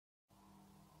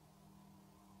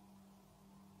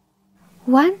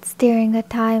Once during a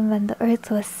time when the earth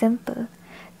was simple,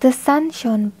 the sun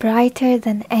shone brighter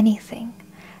than anything.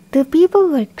 The people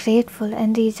were grateful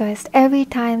and rejoiced every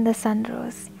time the sun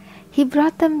rose. He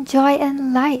brought them joy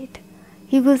and light.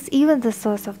 He was even the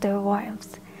source of their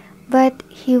warmth. But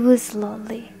he was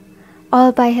lonely,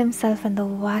 all by himself in the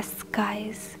vast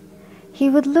skies. He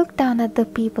would look down at the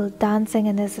people dancing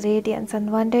in his radiance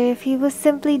and wonder if he was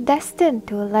simply destined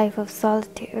to a life of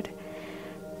solitude.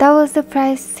 That was the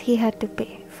price he had to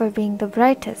pay for being the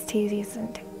brightest, he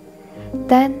reasoned.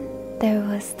 Then there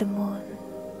was the moon.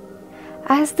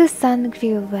 As the sun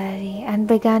grew weary and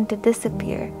began to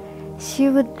disappear, she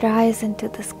would rise into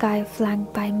the sky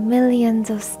flanked by millions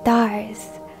of stars.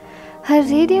 Her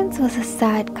radiance was a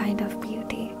sad kind of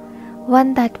beauty,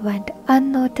 one that went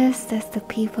unnoticed as the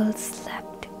people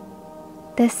slept.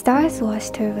 The stars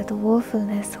watched her with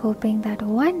woefulness, hoping that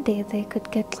one day they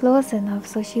could get close enough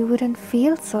so she wouldn't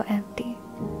feel so empty.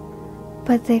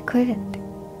 But they couldn't.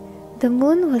 The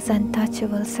moon was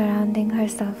untouchable, surrounding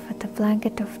herself with a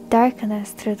blanket of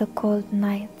darkness through the cold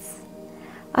nights.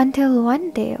 Until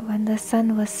one day, when the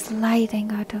sun was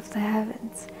sliding out of the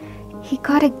heavens, he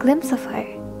caught a glimpse of her.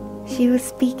 She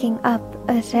was peeking up,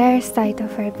 a rare sight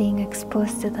of her being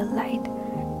exposed to the light.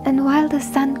 And while the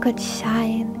sun could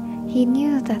shine, he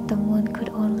knew that the moon could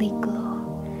only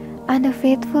glow. And a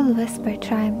faithful whisper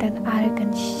triumphed an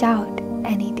arrogant shout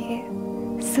any day.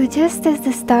 So just as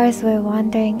the stars were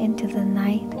wandering into the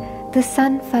night, the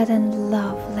sun fell in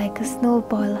love like a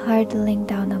snowball hurtling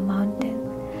down a mountain.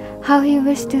 How he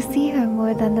wished to see her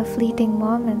more than the fleeting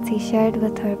moments he shared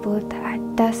with her both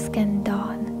at dusk and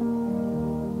dawn.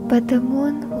 But the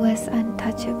moon was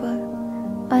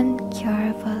untouchable,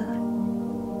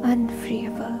 uncurable,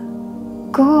 unfreeable.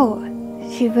 Go,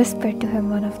 she whispered to him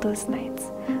one of those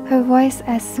nights, her voice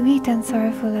as sweet and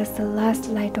sorrowful as the last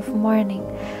light of morning.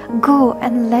 Go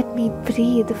and let me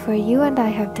breathe, for you and I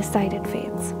have decided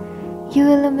fates. You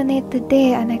illuminate the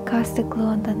day and I cast a glow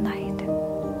on the night.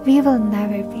 We will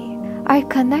never be. Our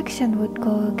connection would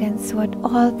go against what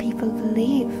all people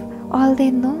believe, all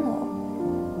they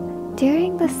know.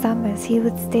 During the summers, he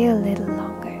would stay a little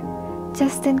longer,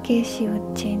 just in case she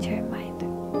would change her mind.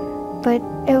 But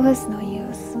it was no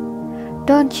use.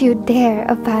 Don't you dare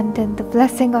abandon the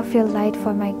blessing of your light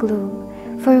for my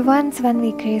gloom, for once when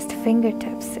we graced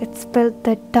fingertips, it spilled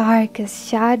the darkest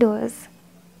shadows.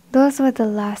 Those were the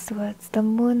last words the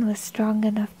moon was strong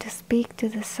enough to speak to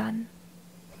the sun.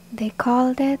 They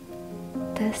called it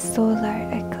the solar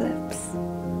eclipse.